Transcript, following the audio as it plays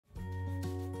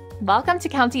Welcome to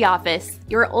County Office,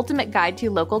 your ultimate guide to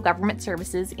local government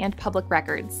services and public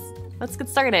records. Let's get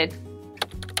started.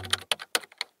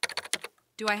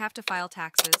 Do I have to file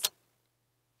taxes?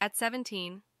 At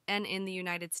 17, and in the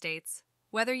United States,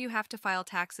 whether you have to file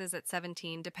taxes at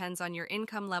 17 depends on your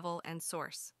income level and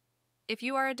source. If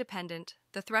you are a dependent,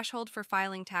 the threshold for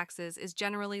filing taxes is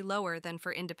generally lower than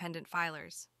for independent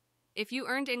filers. If you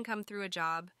earned income through a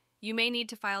job, you may need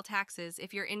to file taxes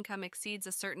if your income exceeds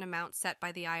a certain amount set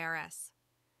by the IRS.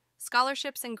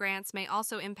 Scholarships and grants may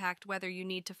also impact whether you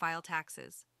need to file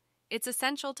taxes. It's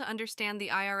essential to understand the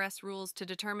IRS rules to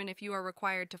determine if you are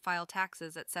required to file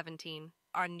taxes at 17.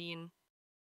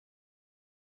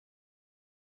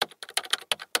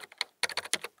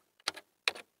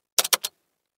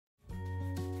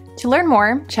 To learn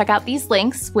more, check out these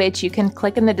links, which you can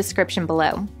click in the description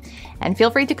below. And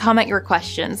feel free to comment your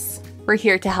questions. We're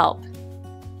here to help.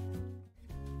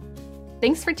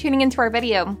 Thanks for tuning into our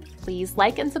video. Please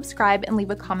like and subscribe and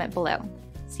leave a comment below.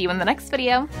 See you in the next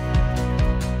video.